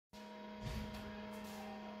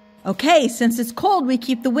Okay, since it's cold, we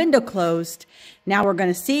keep the window closed. Now we're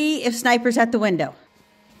going to see if Sniper's at the window.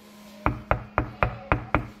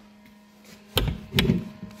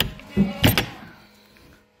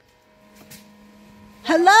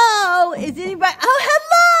 Hello? Is anybody? Oh,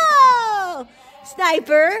 hello!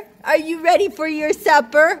 Sniper, are you ready for your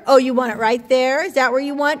supper? Oh, you want it right there? Is that where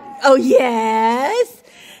you want? Oh, yes.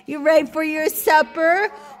 You ready for your supper?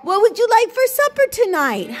 What would you like for supper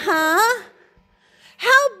tonight, huh?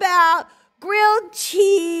 How about grilled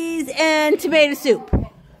cheese and tomato soup?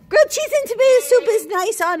 Grilled cheese and tomato soup is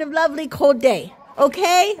nice on a lovely cold day.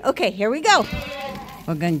 Okay? Okay, here we go.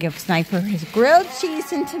 We're going to give Sniper his grilled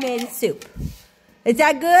cheese and tomato soup. Is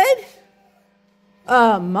that good?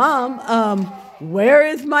 Mom, where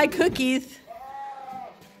is my cookies?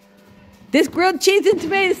 This grilled cheese and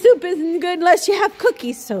tomato soup isn't good unless you have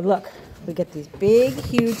cookies. So look, we get these big,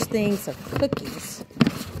 huge things of cookies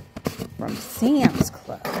from Sam's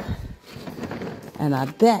Club. And I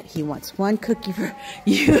bet he wants one cookie for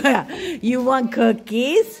you. You want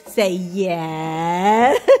cookies? Say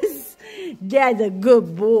yes. Dad's a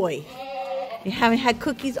good boy. We haven't had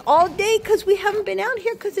cookies all day because we haven't been out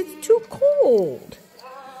here because it's too cold.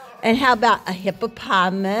 And how about a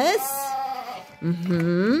hippopotamus?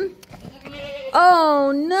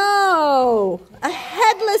 Oh no! A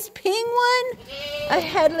headless penguin? A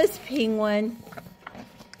headless penguin.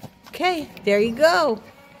 Okay, there you go.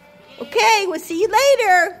 Okay, we'll see you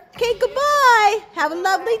later. Okay, goodbye. Have a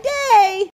lovely day.